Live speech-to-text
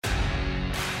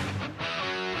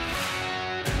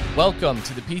Welcome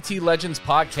to the PT Legends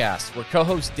podcast, where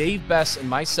co-host Dave Bess and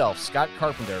myself, Scott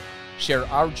Carpenter, share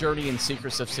our journey and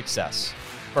secrets of success.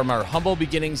 From our humble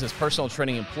beginnings as personal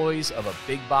training employees of a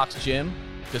big box gym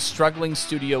to struggling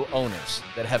studio owners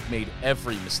that have made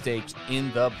every mistake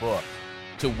in the book,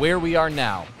 to where we are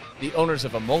now, the owners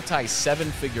of a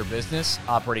multi-seven-figure business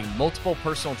operating multiple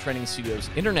personal training studios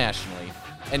internationally,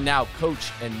 and now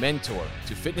coach and mentor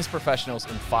to fitness professionals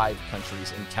in 5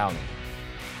 countries and counting.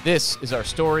 This is our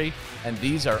story, and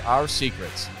these are our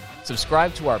secrets.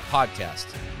 Subscribe to our podcast,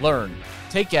 learn,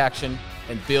 take action,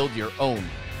 and build your own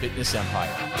fitness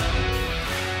empire.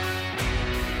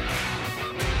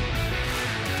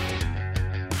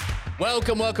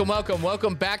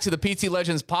 Welcome back to the PT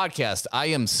Legends podcast. I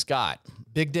am Scott.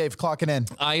 Big Dave clocking in.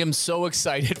 I am so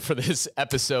excited for this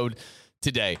episode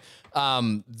today.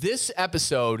 This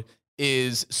episode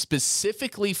is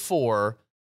specifically for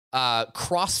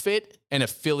CrossFit and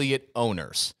affiliate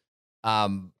owners,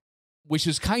 which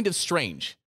is kind of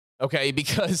strange, okay?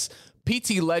 Because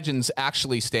PT Legends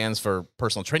actually stands for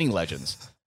Personal Training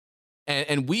Legends.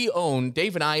 And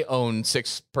Dave and I own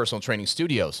 6 personal training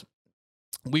studios.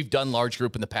 We've done large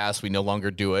group in the past. We no longer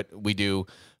do it. We do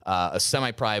a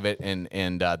semi-private,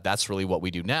 and that's really what we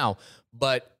do now.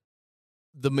 But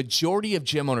the majority of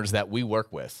gym owners that we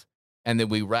work with, and then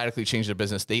we radically change their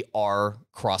business, they are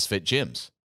CrossFit gyms.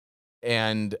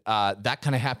 And that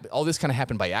kind of happened. All this kind of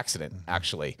happened by accident,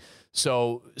 actually.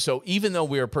 So even though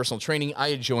we were personal training,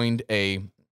 I had joined a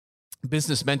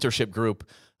business mentorship group.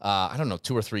 I don't know,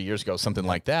 2 or 3 years ago, something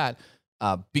like that,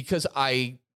 because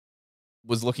I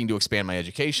was looking to expand my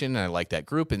education, and I liked that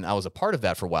group, and I was a part of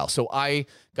that for a while. So I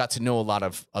got to know a lot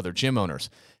of other gym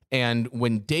owners. And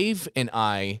when Dave and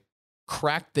I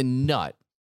cracked the nut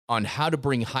on how to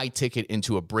bring high ticket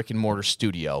into a brick and mortar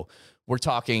studio, we're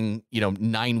talking,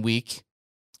 9-week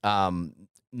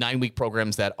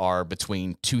programs that are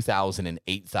between $2,000 and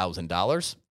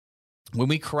 $8,000. When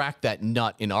we cracked that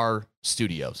nut in our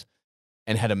studios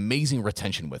and had amazing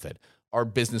retention with it, our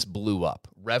business blew up,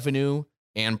 revenue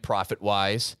and profit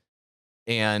wise,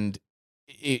 and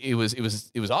it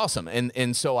was awesome.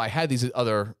 And so I had these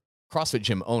other CrossFit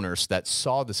gym owners that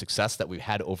saw the success that we've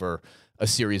had over a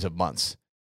series of months.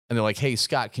 And they're like, hey,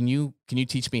 Scott, can you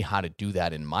teach me how to do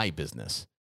that in my business?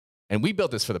 And we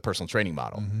built this for the personal training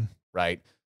model, right?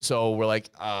 So we're like,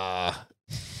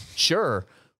 sure,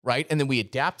 right? And then we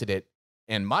adapted it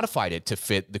and modified it to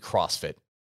fit the CrossFit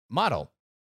model.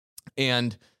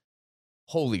 And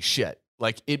holy shit,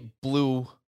 like it blew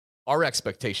our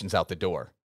expectations out the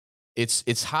door.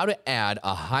 It's how to add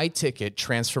a high-ticket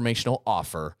transformational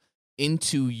offer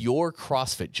into your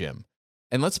CrossFit gym.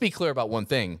 And let's be clear about one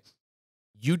thing.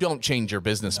 You don't change your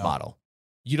business model.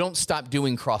 You don't stop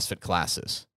doing CrossFit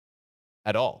classes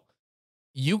at all.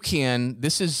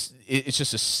 It's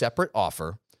just a separate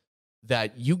offer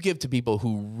that you give to people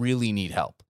who really need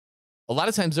help. A lot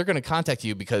of times they're going to contact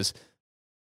you because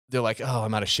they're like, oh,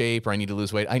 I'm out of shape, or I need to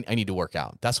lose weight. I need to work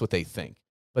out. That's what they think.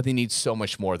 But they need so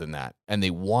much more than that. And they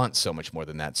want so much more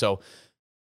than that. So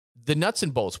the nuts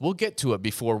and bolts, we'll get to it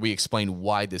before we explain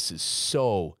why this is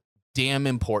so damn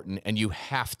important, and you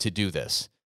have to do this.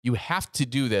 You have to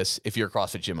do this if you're a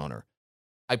CrossFit gym owner.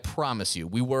 I promise you,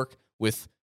 we work with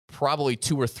probably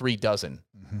 2 or 3 dozen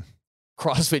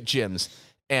CrossFit gyms,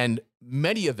 and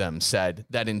many of them said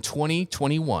that in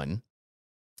 2021,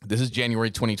 this is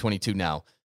January 2022 now,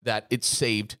 that it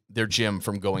saved their gym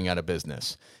from going out of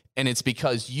business. And it's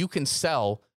because you can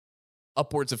sell on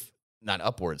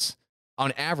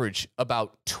average,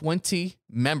 about 20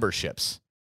 memberships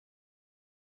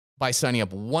by signing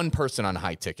up one person on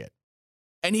high ticket.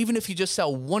 And even if you just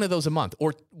sell one of those a month,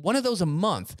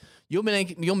 you'll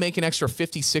make an extra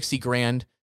 50, 60 grand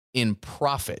in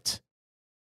profit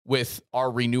with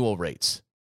our renewal rates.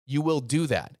 You will do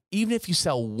that. Even if you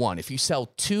sell one, if you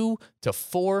sell 2 to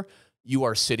 4, you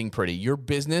are sitting pretty. Your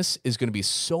business is going to be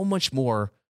so much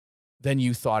more than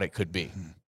you thought it could be.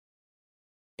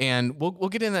 And we'll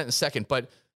get into that in a second,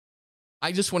 but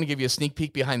I just want to give you a sneak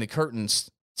peek behind the curtains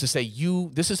to say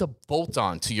this is a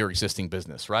bolt-on to your existing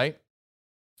business, right?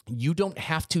 You don't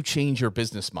have to change your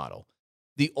business model.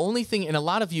 The only thing, and a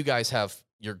lot of you guys have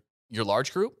your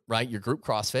large group, right? Your group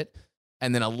CrossFit.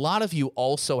 And then a lot of you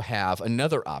also have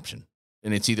another option,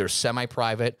 and it's either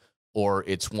semi-private or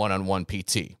it's one-on-one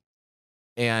PT.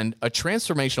 And a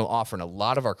transformational offer in a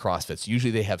lot of our CrossFits,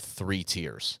 usually they have 3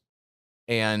 tiers.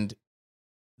 And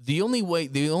the only way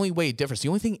it differs, the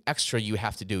only thing extra you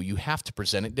have to do, you have to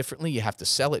present it differently, you have to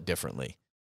sell it differently.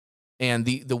 And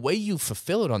the way you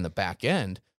fulfill it on the back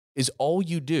end is all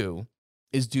you do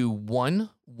is do one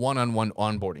one-on-one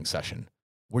onboarding session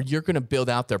where you're going to build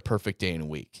out their perfect day in a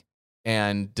week.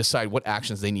 and decide what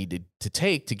actions they need to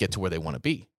take to get to where they want to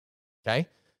be. Okay.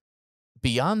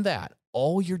 Beyond that,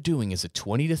 all you're doing is a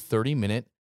 20 to 30 minute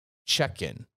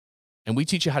check-in. And we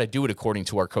teach you how to do it according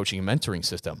to our coaching and mentoring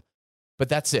system. But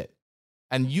that's it.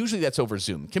 And usually that's over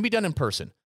Zoom. It can be done in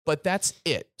person, but that's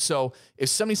it. So if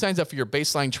somebody signs up for your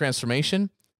baseline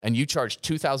transformation and you charge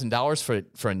 $2,000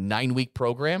 for a 9-week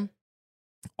program,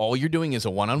 all you're doing is a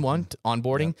one-on-one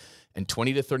onboarding and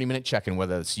 20 to 30 minute check-in,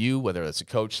 whether it's you, whether it's a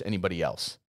coach, anybody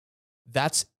else.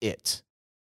 That's it.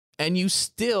 And you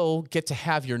still get to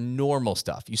have your normal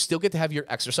stuff. You still get to have your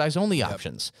exercise only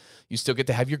options. You still get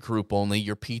to have your group only,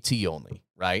 your PT only,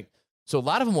 right? So a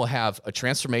lot of them will have a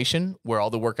transformation where all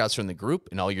the workouts are in the group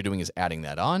and all you're doing is adding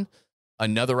that on.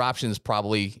 Another option is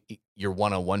probably your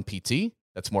one-on-one PT.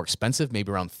 That's more expensive,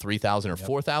 maybe around $3,000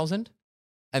 or $4,000.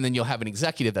 And then you'll have an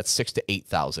executive that's $6,000 to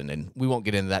 $8,000. And we won't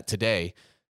get into that today,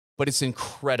 but it's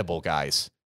incredible, guys.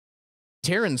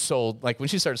 Taryn sold, like when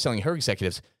she started selling her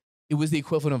executives, it was the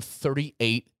equivalent of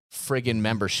 38 friggin'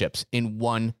 memberships in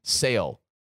one sale.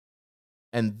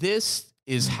 And this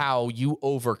is how you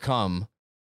overcome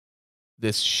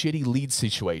this shitty lead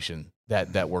situation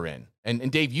that we're in.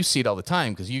 And Dave, you see it all the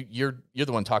time because you're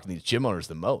the one talking to these gym owners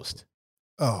the most.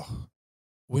 Oh,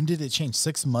 when did it change?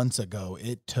 6 months ago,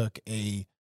 it took a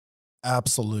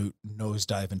absolute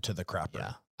nosedive into the crapper.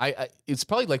 Yeah. I it's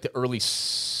probably like the early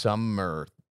summer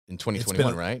in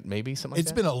 2021, right? Maybe something like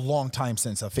that. It's been a long time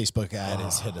since a Facebook ad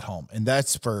has hit at home. And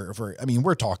that's for, I mean,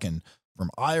 we're talking from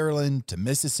Ireland to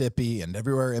Mississippi and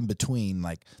everywhere in between.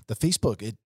 Like the Facebook,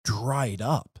 it dried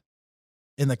up.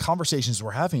 In the conversations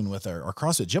we're having with our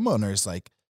CrossFit gym owners, like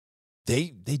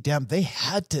they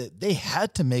had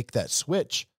to make that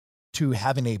switch to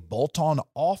having a bolt-on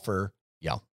offer.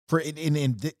 Yeah. For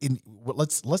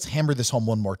let's hammer this home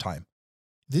one more time.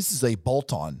 This is a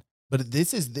bolt-on, but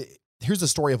here's the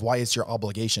story of why it's your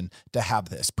obligation to have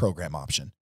this program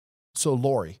option. So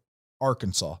Lori,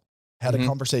 Arkansas, had a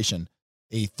conversation.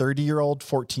 A 30-year-old,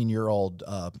 14-year-old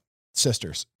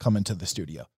sisters come into the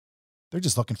studio. They're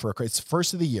just looking for it's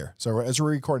first of the year. So as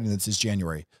we're recording this is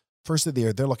January, first of the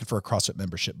year, they're looking for a CrossFit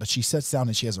membership, but she sits down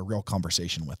and she has a real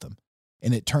conversation with them.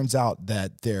 And it turns out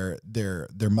that their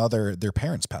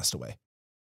parents passed away.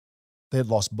 They had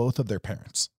lost both of their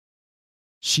parents.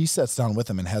 She sits down with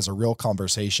them and has a real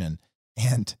conversation,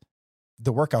 and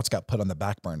the workouts got put on the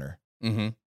back burner. Mm-hmm.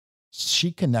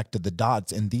 She connected the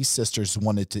dots, and these sisters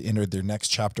wanted to enter their next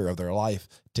chapter of their life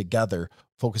together,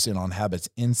 focusing on habits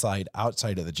inside,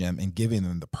 outside of the gym, and giving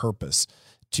them the purpose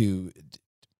to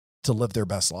live their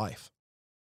best life.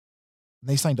 And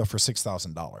they signed up for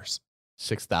 $6,000.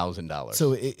 $6,000.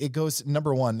 So it goes,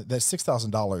 number one, that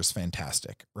 $6,000 is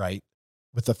fantastic, right?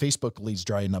 With the Facebook leads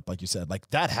drying up, like you said, like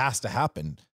that has to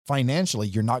happen. Financially,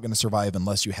 you're not going to survive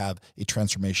unless you have a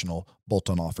transformational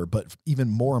bolt-on offer. But even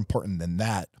more important than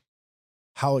that,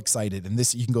 how excited, and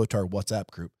this, you can go to our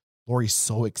WhatsApp group. Lori's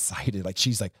so excited. Like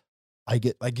she's like, I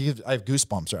have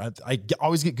goosebumps. Or I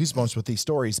always get goosebumps with these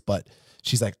stories, but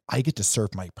she's like, I get to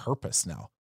serve my purpose now.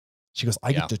 She goes,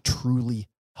 I get to truly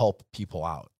help people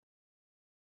out.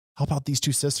 How about these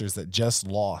two sisters that just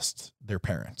lost their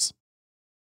parents?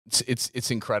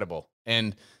 It's incredible.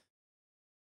 And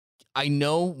I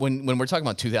know when we're talking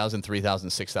about $2,000, $3,000,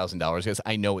 $6,000, guys,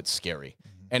 I know it's scary.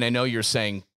 Mm-hmm. And I know you're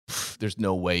saying there's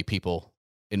no way people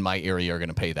in my area are going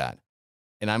to pay that.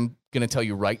 And I'm going to tell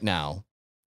you right now,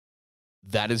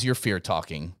 that is your fear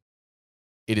talking.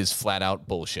 It is flat out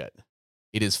bullshit.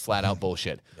 It is flat out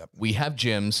bullshit. Yep. We have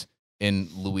gyms in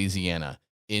Louisiana,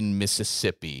 in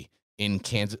Mississippi, in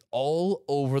Kansas, all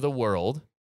over the world,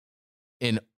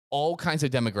 in all kinds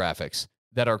of demographics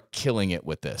that are killing it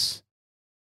with this,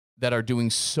 that are doing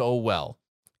so well.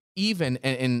 Even,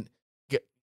 and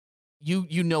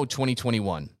you know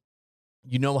 2021,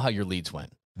 you know how your leads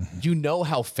went. Mm-hmm. You know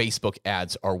how Facebook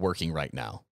ads are working right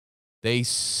now. They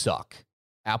suck.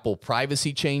 Apple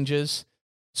privacy changes,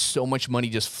 so much money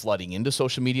just flooding into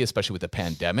social media, especially with the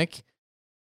pandemic.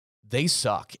 They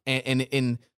suck.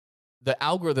 And the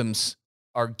algorithms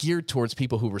are geared towards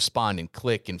people who respond and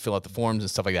click and fill out the forms and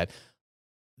stuff like that.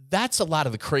 That's a lot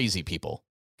of the crazy people.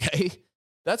 Okay.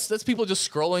 That's people just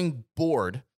scrolling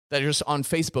bored that are just on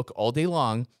Facebook all day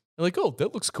long. They're like, oh,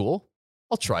 that looks cool.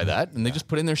 I'll try that. And they just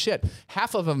put in their shit.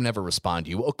 Half of them never respond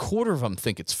to you. A quarter of them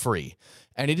think it's free.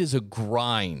 And it is a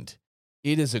grind.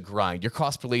 It is a grind. Your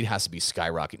cost per lead has to be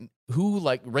skyrocketing.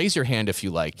 Raise your hand if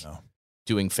you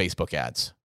doing Facebook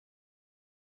ads.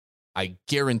 I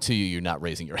guarantee you're not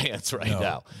raising your hands right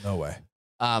now. No way.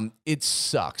 It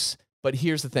sucks. But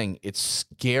here's the thing. It's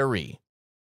scary.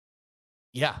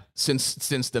 Yeah.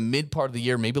 Since the mid part of the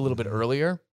year, maybe a little bit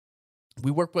earlier,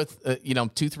 We work with,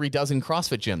 2-3 dozen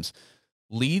CrossFit gyms.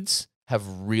 Leads have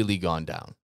really gone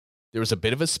down. There was a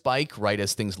bit of a spike right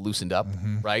as things loosened up,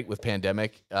 right, with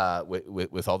pandemic,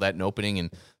 with all that and opening,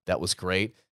 and that was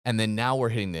great. And then now we're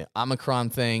hitting the Omicron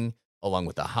thing along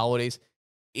with the holidays.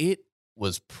 It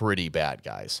was pretty bad,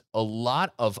 guys. A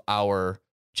lot of our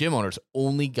gym owners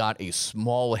only got a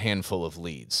small handful of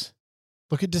leads.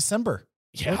 Look at December.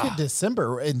 Yeah. Look at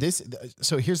December. And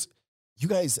so here's, you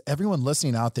guys, everyone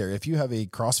listening out there, if you have a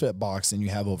CrossFit box and you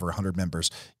have over 100 members,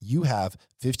 you have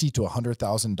 $50,000 to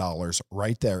 $100,000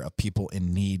 right there of people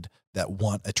in need that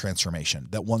want a transformation,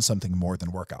 that want something more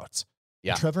than workouts.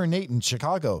 Yeah. Trevor and Nate in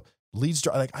Chicago, leads,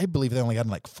 like, I believe they only got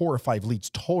like 4 or 5 leads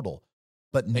total.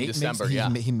 But Nate, December,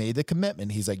 he made the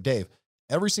commitment. He's like, Dave,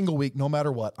 every single week, no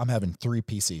matter what, I'm having 3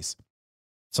 PCs.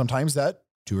 Sometimes that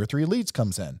 2 or 3 leads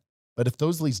comes in. But if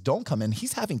those leads don't come in,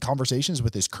 he's having conversations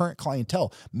with his current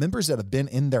clientele, members that have been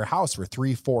in their house for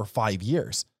 3, 4, 5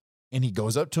 years. And he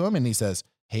goes up to him and he says,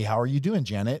 hey, how are you doing,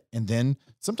 Janet? And then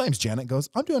sometimes Janet goes,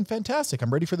 I'm doing fantastic.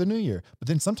 I'm ready for the new year. But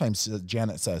then sometimes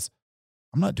Janet says,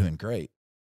 I'm not doing great.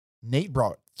 Nate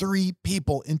brought 3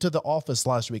 people into the office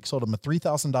last week, sold them a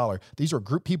 $3,000. These are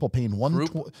group people paying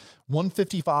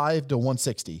 $155 to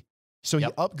 $160. So he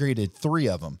upgraded 3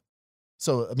 of them.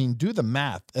 So, I mean, do the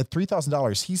math. At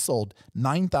 $3,000, he sold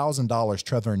 $9,000,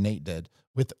 Trevor and Nate did,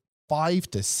 with 5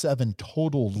 to 7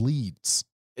 total leads.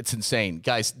 It's insane.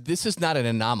 Guys, this is not an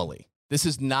anomaly. This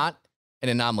is not an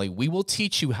anomaly. We will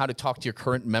teach you how to talk to your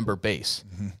current member base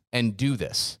and do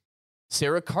this.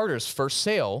 Sarah Carter's first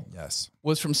sale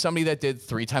was from somebody that did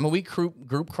 3 times a week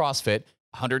group CrossFit,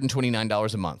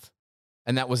 $129 a month.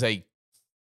 And that was a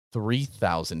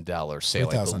 $3,000 sale,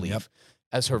 I believe,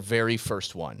 as her very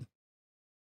first one.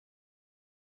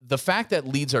 The fact that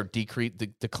leads are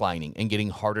declining and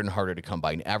getting harder and harder to come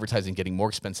by, and advertising getting more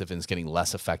expensive and it's getting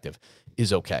less effective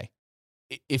is okay.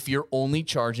 If you're only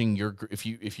charging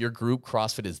if your group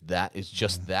CrossFit is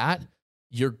just that,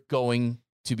 you're going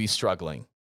to be struggling.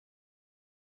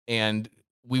 And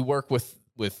we work with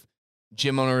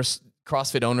gym owners,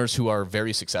 CrossFit owners who are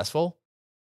very successful,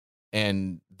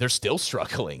 and they're still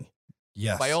struggling.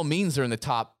 Yes. By all means, they're in the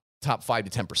top 5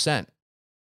 to 10%.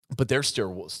 But they're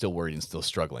still worried and still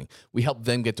struggling. We help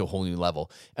them get to a whole new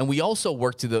level. And we also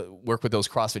work with those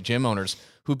CrossFit gym owners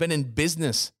who've been in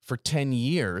business for 10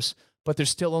 years, but they're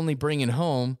still only bringing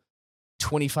home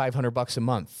 $2,500 a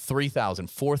month,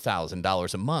 $3,000,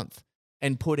 $4,000 a month,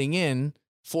 and putting in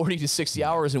 40 to 60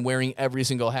 hours and wearing every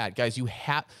single hat. Guys, you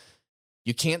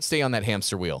can't stay on that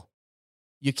hamster wheel.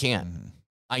 You can't.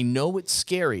 I know it's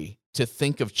scary to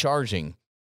think of charging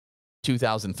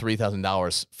 $2,000,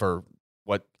 $3,000 for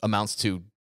what amounts to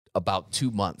about 2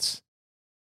 months.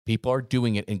 People are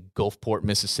doing it in Gulfport,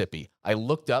 Mississippi. I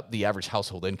looked up the average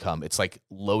household income. It's like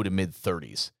low to mid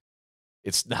 30s.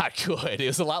 It's not good. It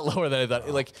was a lot lower than I thought.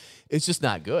 Like, it's just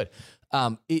not good.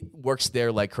 It works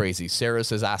there like crazy. Sarah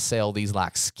says, I sell these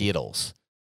like Skittles,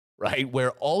 right?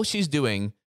 Where all she's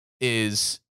doing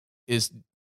is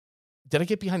did I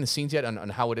get behind the scenes yet on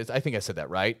how it is? I think I said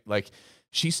that, right? Like,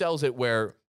 she sells it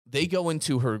where they go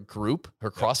into her group,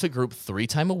 her CrossFit group, 3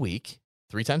 times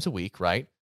a week, right?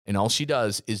 And all she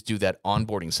does is do that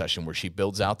onboarding session where she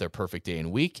builds out their perfect day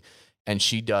and week. And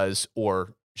she does,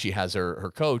 or she has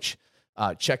her coach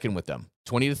check in with them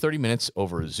 20 to 30 minutes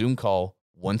over a Zoom call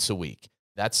once a week.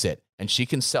 That's it. And she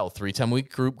can sell 3 times a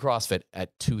week group CrossFit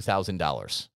at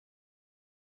 $2,000.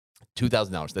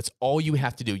 $2,000. That's all you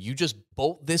have to do. You just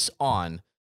bolt this on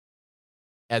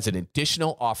as an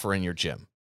additional offer in your gym.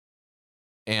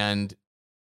 And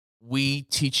we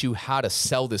teach you how to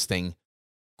sell this thing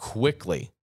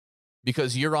quickly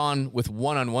because you're on with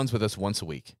one-on-ones with us once a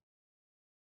week.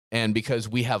 And because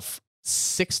we have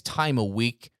 6 times a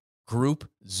week group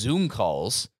Zoom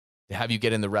calls to have you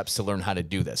get in the reps to learn how to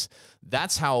do this.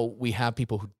 That's how we have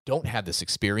people who don't have this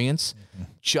experience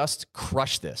just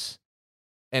crush this.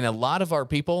 And a lot of our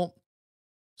people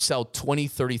sell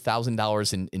 $20,000,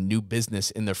 $30,000 in new business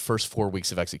in their first 4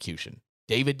 weeks of execution.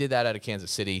 David did that out of Kansas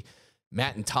City.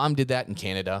 Matt and Tom did that in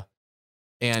Canada.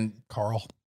 And Carl.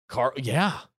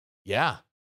 Yeah.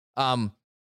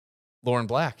 Lauren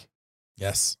Black.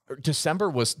 Yes.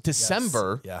 December.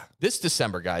 Yeah. This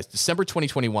December, guys, December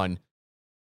 2021.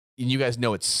 And you guys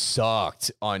know it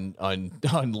sucked on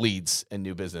leads and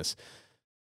new business.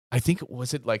 I think,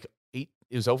 was it like 8?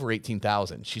 It was over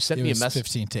 18,000. She sent me a message.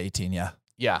 15 to 18. Yeah.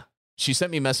 Yeah. She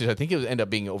sent me a message. I think it would end up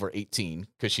being over 18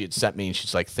 because she had sent me and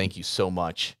she's like, thank you so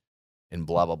much and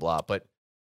blah, blah, blah. But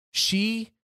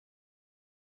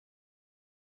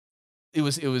it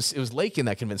was Lakin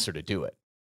that convinced her to do it.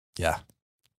 Yeah.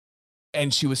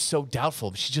 And she was so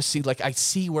doubtful. She just see, like, I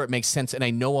see where it makes sense. And I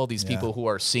know all these Yeah. people who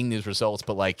are seeing these results,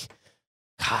 but like,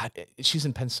 God, she's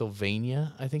in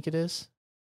Pennsylvania, I think it is.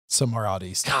 Somewhere out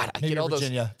east. God, I Maybe get all those.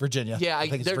 Virginia. Yeah, I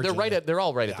think it's they're Virginia. right they're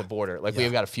all right at Yeah. the border. Like Yeah.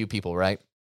 we've got a few people, right?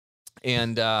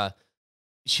 And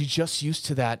she's just used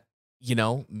to that,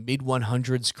 mid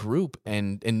 100s group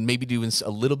and maybe doing a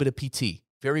little bit of PT.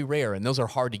 Very rare, and those are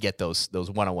hard to get those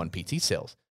one-on-one PT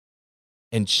sales.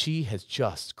 And she has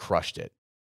just crushed it.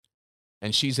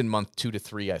 And she's in month 2 to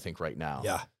 3, I think, right now.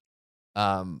 Yeah.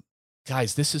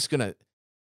 Guys,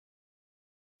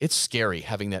 it's scary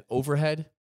having that overhead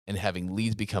and having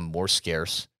leads become more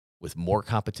scarce with more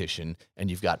competition. And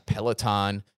you've got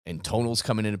Peloton and tonals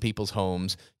coming into people's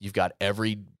homes. You've got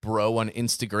every bro on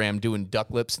Instagram doing duck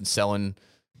lips and selling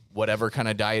whatever kind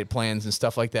of diet plans and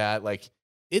stuff like that. Like,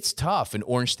 it's tough. And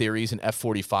Orange Theories and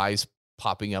F45s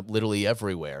popping up literally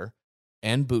everywhere,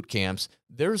 and boot camps.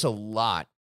 There's a lot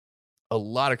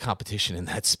of competition in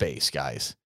that space,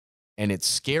 guys. And it's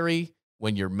scary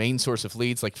when your main source of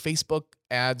leads, like Facebook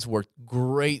ads, worked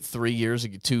great 3 years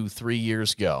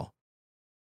ago.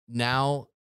 Now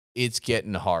it's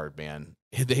getting hard, man.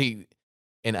 I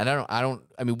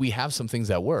mean, we have some things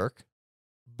that work,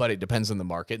 but it depends on the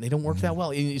market, and they don't work that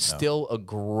well. It's still a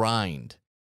grind.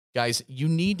 Guys, you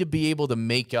need to be able to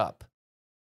make up.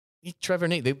 Trevor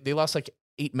and Nate, they lost like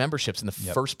 8 memberships in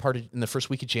the first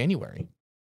week of January.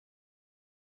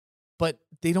 But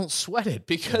they don't sweat it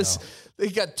because they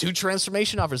got 2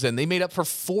 transformation offers in. They made up for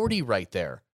 40 right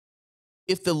there.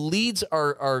 If the leads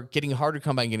are getting harder to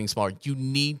come by and getting smaller, you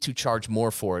need to charge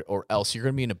more for it, or else you're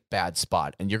going to be in a bad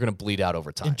spot and you're going to bleed out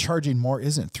over time. And charging more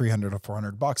isn't $300 or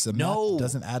 $400. The math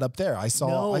doesn't add up there. I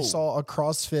saw a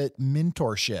CrossFit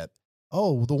mentorship.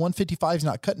 Oh, the 155 is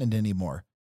not cutting it anymore.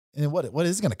 And what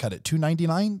is going to cut it?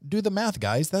 $299? Do the math,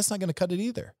 guys. That's not going to cut it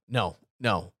either. No.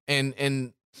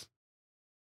 And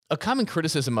a common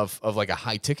criticism of like a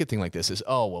high ticket thing like this is,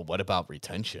 oh, well, what about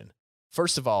retention?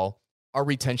 First of all, our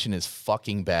retention is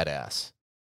fucking badass.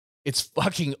 It's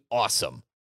fucking awesome.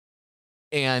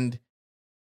 And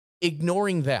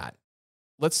ignoring that,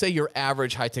 let's say your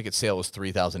average high ticket sale is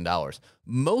 $3,000.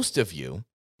 Most of you,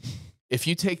 if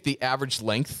you take the average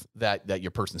length that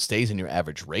your person stays in, your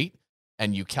average rate,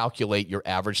 and you calculate your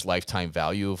average lifetime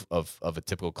value of a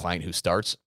typical client who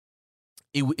starts,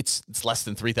 it's less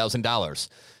than $3,000.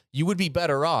 You would be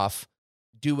better off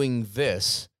doing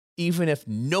this even if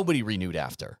nobody renewed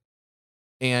after.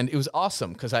 And it was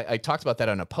awesome because I talked about that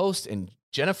on a post, and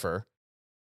Jennifer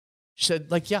said,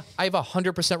 like, yeah, I have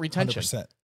 100% retention. 100%.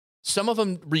 Some of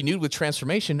them renewed with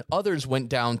transformation. Others went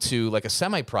down to like a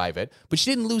semi-private, but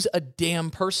she didn't lose a damn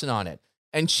person on it.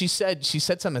 And she said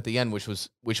something at the end, which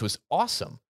was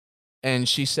awesome. And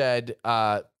she said,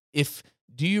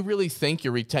 do you really think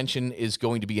your retention is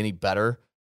going to be any better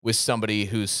with somebody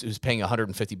who's paying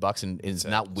 $150 and is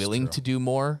not willing to do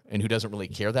more and who doesn't really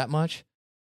care that much?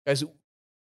 Guys,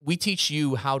 we teach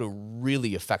you how to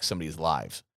really affect somebody's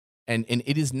lives. And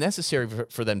it is necessary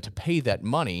for them to pay that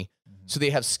money so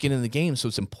they have skin in the game. So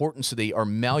it's important so they are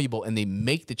malleable and they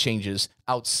make the changes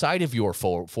outside of your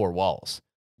four walls.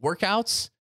 Workouts,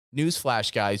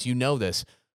 newsflash, guys, you know this.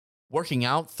 Working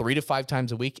out 3 to 5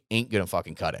 times a week ain't going to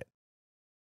fucking cut it.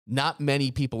 Not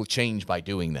many people change by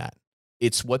doing that.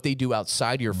 It's what they do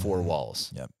outside your 4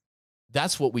 walls. Yep.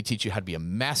 That's what we teach you how to be a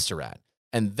master at.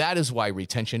 And that is why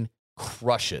retention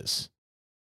crushes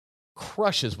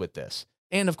with this.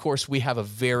 And of course, we have a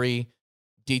very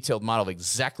detailed model of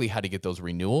exactly how to get those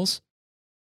renewals.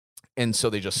 And so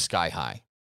they just sky high.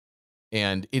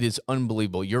 And it is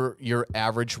unbelievable. Your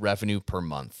average revenue per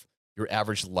month, your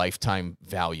average lifetime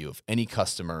value of any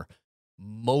customer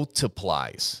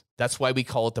multiplies. That's why we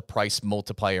call it the price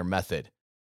multiplier method.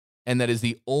 And that is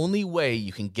the only way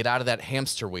you can get out of that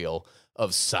hamster wheel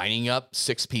of signing up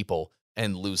 6 people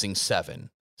and losing 7.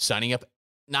 Signing up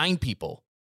 9 people,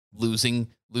 losing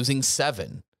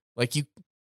 7. Like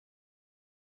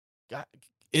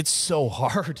it's so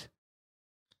hard.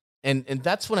 And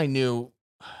that's when I knew,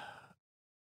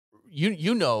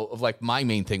 you know, of like my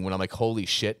main thing when I'm like, holy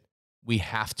shit, we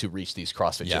have to reach these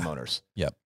CrossFit gym owners.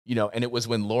 Yep. You know, and it was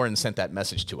when Lauren sent that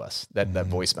message to us, that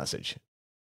voice message.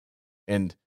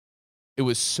 And it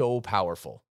was so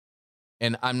powerful.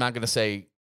 And I'm not going to say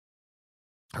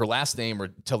her last name or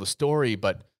tell the story,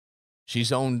 but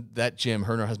she's owned that gym,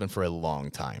 her and her husband, for a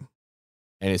long time.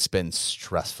 And it's been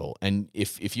stressful. And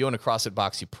if you own a CrossFit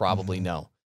box, you probably know.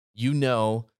 You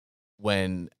know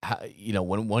when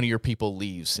one of your people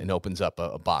leaves and opens up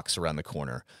a box around the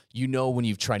corner. You know when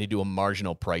you've tried to do a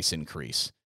marginal price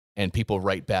increase and people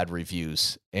write bad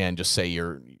reviews and just say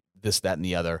you're this, that, and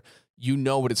the other. You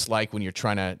know what it's like when you're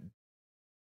trying to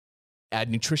add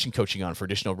nutrition coaching on for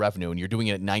additional revenue, and you're doing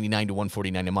it at $99 to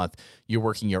 $149 a month. You're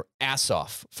working your ass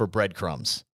off for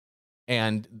breadcrumbs.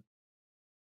 And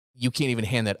you can't even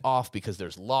hand that off because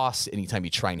there's loss anytime you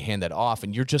try and hand that off.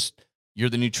 And you're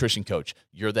the nutrition coach.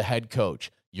 You're the head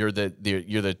coach. You're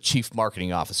the chief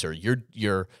marketing officer.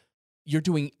 You're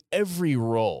doing every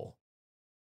role,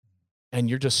 and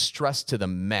you're just stressed to the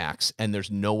max, and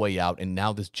there's no way out. And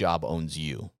now this job owns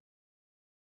you.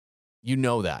 You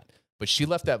know that. But she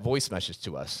left that voice message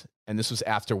to us. And this was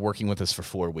after working with us for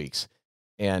 4 weeks.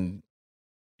 And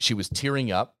she was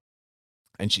tearing up,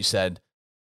 and she said,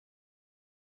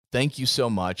 "Thank you so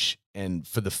much. And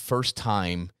for the first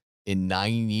time in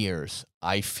 9 years,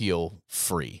 I feel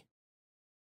free."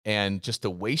 And just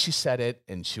the way she said it,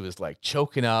 and she was like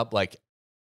choking up, like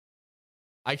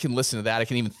I can listen to that. I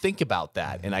can even think about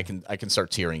that, and I can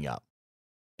start tearing up.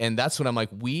 And that's when I'm like,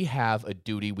 we have a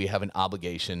duty, we have an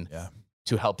obligation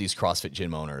to help these CrossFit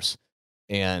gym owners.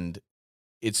 And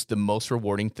it's the most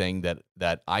rewarding thing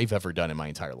that I've ever done in my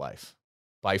entire life,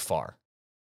 by far.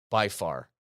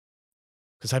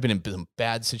 Because I've been in some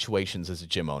bad situations as a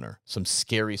gym owner, some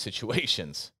scary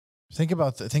situations. Think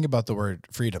about the word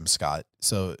freedom, Scott.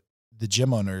 So the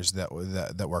gym owners that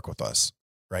work with us,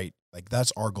 right? Like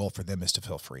that's our goal for them, is to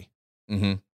feel free.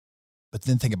 Mm-hmm. But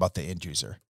then think about the end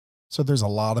user. So there's a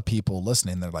lot of people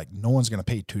listening. They're like, no one's going to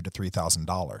pay $2,000 to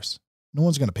 $3,000. No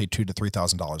one's going to pay $2,000 to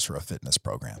 $3,000 for a fitness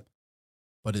program.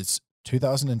 But it's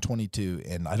 2022,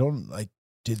 and I don't like.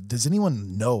 Does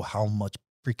anyone know how much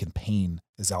freaking pain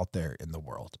is out there in the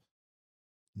world?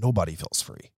 Nobody feels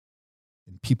free.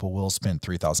 And people will spend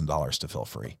 $3,000 to feel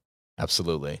free.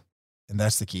 Absolutely. And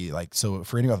that's the key. Like, so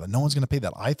for anyone, no one's going to pay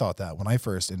that. I thought that when I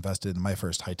first invested in my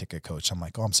first high ticket coach, I'm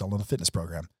like, oh, I'm selling a fitness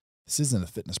program. This isn't a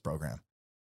fitness program.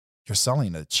 You're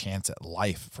selling a chance at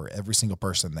life for every single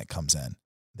person that comes in.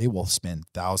 They will spend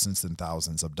thousands and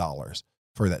thousands of dollars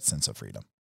for that sense of freedom.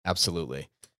 Absolutely.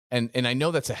 And I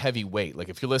know that's a heavy weight. Like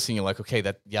if you're listening, you're like, okay,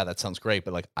 that sounds great,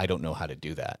 but like, I don't know how to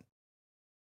do that.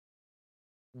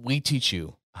 We teach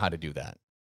you how to do that.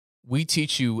 We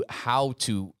teach you how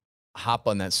to hop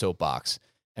on that soapbox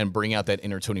and bring out that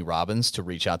inner Tony Robbins to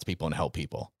reach out to people and help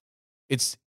people.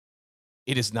 It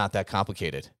is not that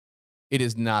complicated. It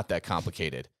is not that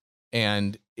complicated.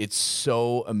 And it's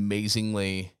so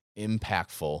amazingly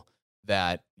impactful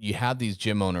that you have these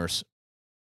gym owners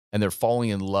and they're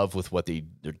falling in love with what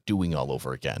they're doing all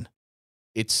over again.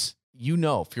 It's,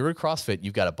 if you're at CrossFit,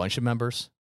 you've got a bunch of members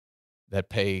that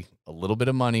pay a little bit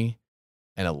of money,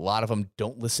 and a lot of them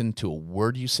don't listen to a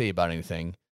word you say about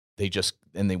anything. They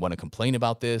want to complain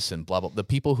about this and blah, blah. The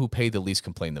people who pay the least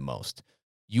complain the most.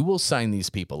 You will sign these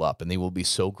people up, and they will be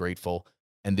so grateful,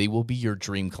 and they will be your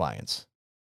dream clients.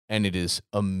 And it is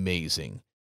amazing.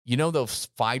 You know, those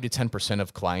 5 to 10%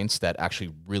 of clients that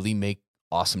actually really make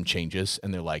awesome changes,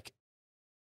 and they're like,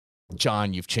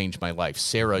 John, you've changed my life.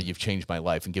 Sarah, you've changed my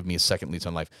life, and give me a second lease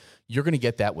on life. You're going to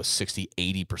get that with 60,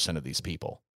 80% of these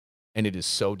people. And it is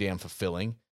so damn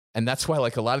fulfilling. And that's why,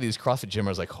 like, a lot of these CrossFit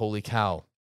gymmers, like, holy cow,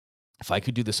 if I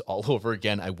could do this all over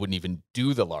again, I wouldn't even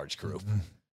do the large group. Mm-hmm.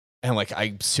 And like,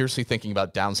 I'm seriously thinking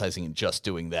about downsizing and just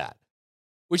doing that,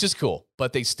 which is cool,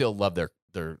 but they still love their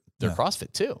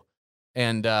CrossFit too.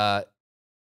 And, I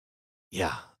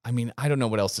mean, I don't know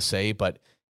what else to say, but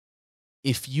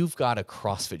if you've got a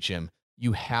CrossFit gym,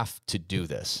 you have to do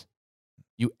this.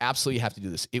 You absolutely have to do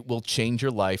this. It will change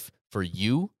your life for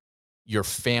you, your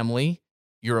family,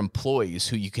 your employees,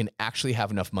 who you can actually have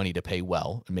enough money to pay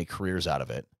well and make careers out of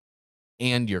it,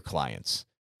 and your clients.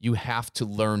 You have to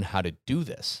learn how to do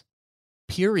this.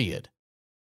 Period.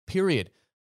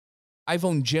 I've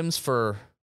owned gyms for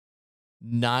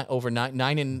nine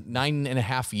and a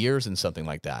half years and something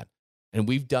like that. And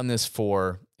we've done this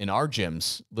in our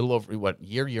gyms, a little over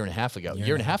year and a half ago,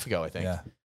 I think. Yeah.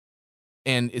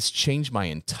 And it's changed my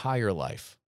entire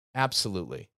life.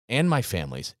 Absolutely. And my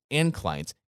families and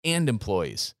clients and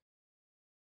employees.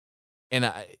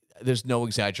 And there's no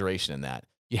exaggeration in that.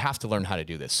 You have to learn how to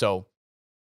do this. So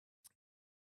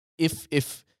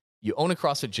if you own a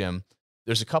CrossFit gym,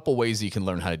 there's a couple ways that you can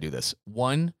learn how to do this.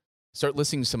 One, start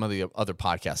listening to some of the other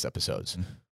podcast episodes.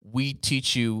 Mm-hmm. We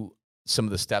teach you some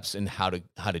of the steps in how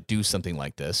to do something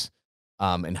like this,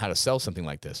 and how to sell something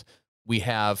like this.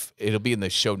 It'll be in the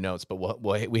show notes, but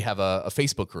we have a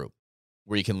Facebook group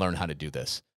where you can learn how to do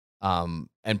this. And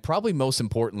probably most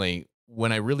importantly,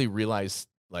 when I really realized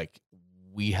like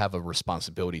we have a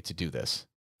responsibility to do this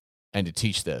and to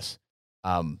teach this,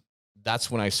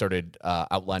 that's when I started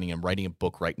outlining. I'm writing a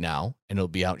book right now, and it'll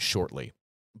be out shortly,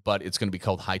 but it's going to be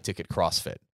called High Ticket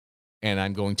CrossFit. And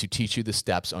I'm going to teach you the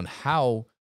steps on how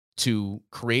to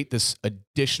create this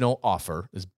additional offer,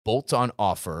 this bolt-on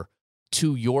offer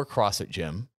to your CrossFit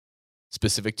gym,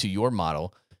 specific to your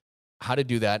model, how to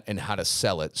do that and how to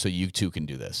sell it so you too can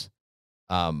do this.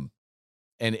 And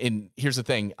here's the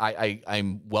thing,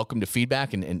 I'm welcome to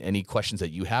feedback and any questions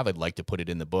that you have. I'd like to put it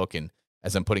in the book, and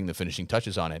as I'm putting the finishing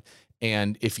touches on it.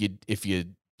 And if you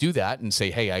do that and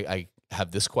say, hey, I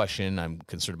have this question, I'm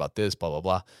concerned about this, blah, blah,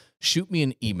 blah, shoot me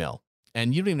an email.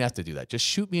 And you don't even have to do that. Just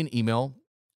shoot me an email,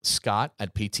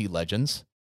 Scott@PT-Legends.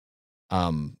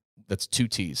 That's 2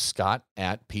 T's,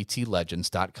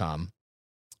 Scott@PTLegends.com.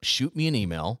 Shoot me an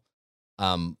email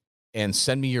and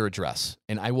send me your address,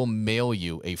 and I will mail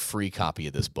you a free copy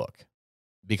of this book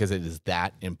because it is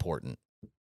that important.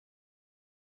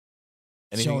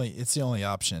 It's the only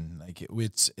option. Like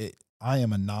I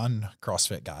am a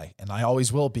non-CrossFit guy, and I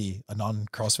always will be a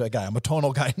non-CrossFit guy. I'm a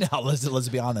tonal guy now. Let's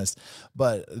be honest.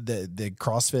 But the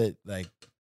CrossFit, like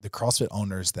the CrossFit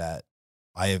owners that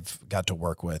I have got to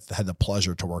work with, had the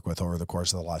pleasure to work with over the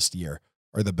course of the last year,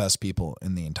 are the best people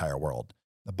in the entire world.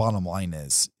 The bottom line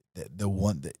is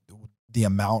the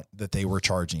amount that they were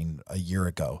charging a year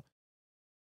ago.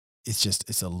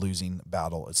 It's a losing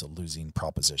battle. It's a losing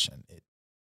proposition.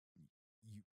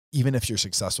 Even if you're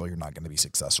successful, you're not going to be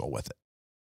successful with it.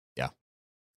 Yeah.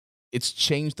 It's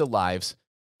changed the lives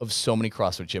of so many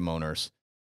CrossFit gym owners.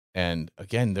 And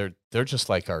again, they're just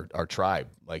like our tribe.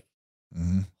 Like,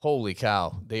 holy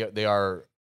cow. They are,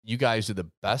 you guys are the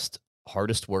best,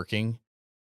 hardest working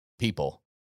people,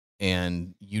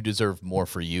 and you deserve more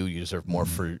for you. You deserve more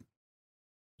for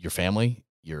your family,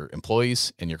 your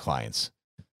employees, and your clients.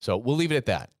 So we'll leave it at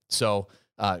that. So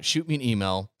shoot me an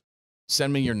email.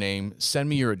 Send me your name, send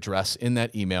me your address in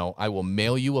that email. I will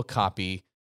mail you a copy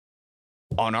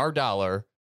on our dollar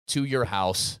to your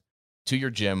house, to your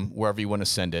gym, wherever you want to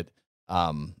send it.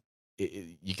 You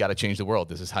got to change the world.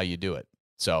 This is how you do it.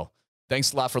 So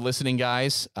thanks a lot for listening,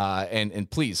 guys. And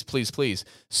please, please, please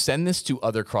send this to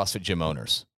other CrossFit gym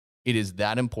owners. It is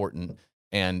that important.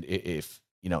 And if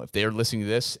they're listening to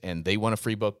this and they want a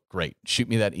free book, great. Shoot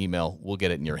me that email. We'll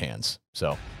get it in your hands.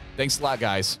 So thanks a lot,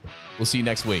 guys. We'll see you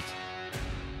next week.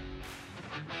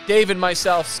 Dave and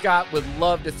myself, Scott, would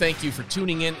love to thank you for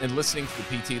tuning in and listening to the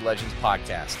PT Legends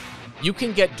podcast. You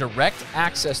can get direct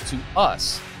access to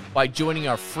us by joining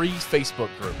our free Facebook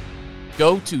group.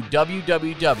 Go to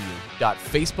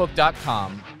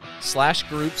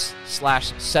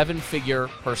www.facebook.com/groups/7-figure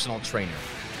personal trainer.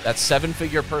 That's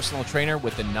 7-figure personal trainer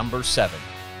with the number 7.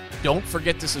 Don't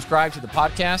forget to subscribe to the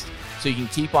podcast so you can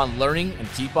keep on learning and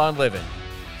keep on living.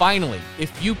 Finally,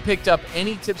 if you picked up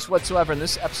any tips whatsoever in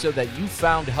this episode that you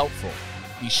found helpful,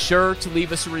 be sure to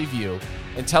leave us a review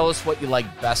and tell us what you like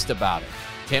best about it.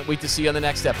 Can't wait to see you on the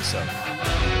next episode.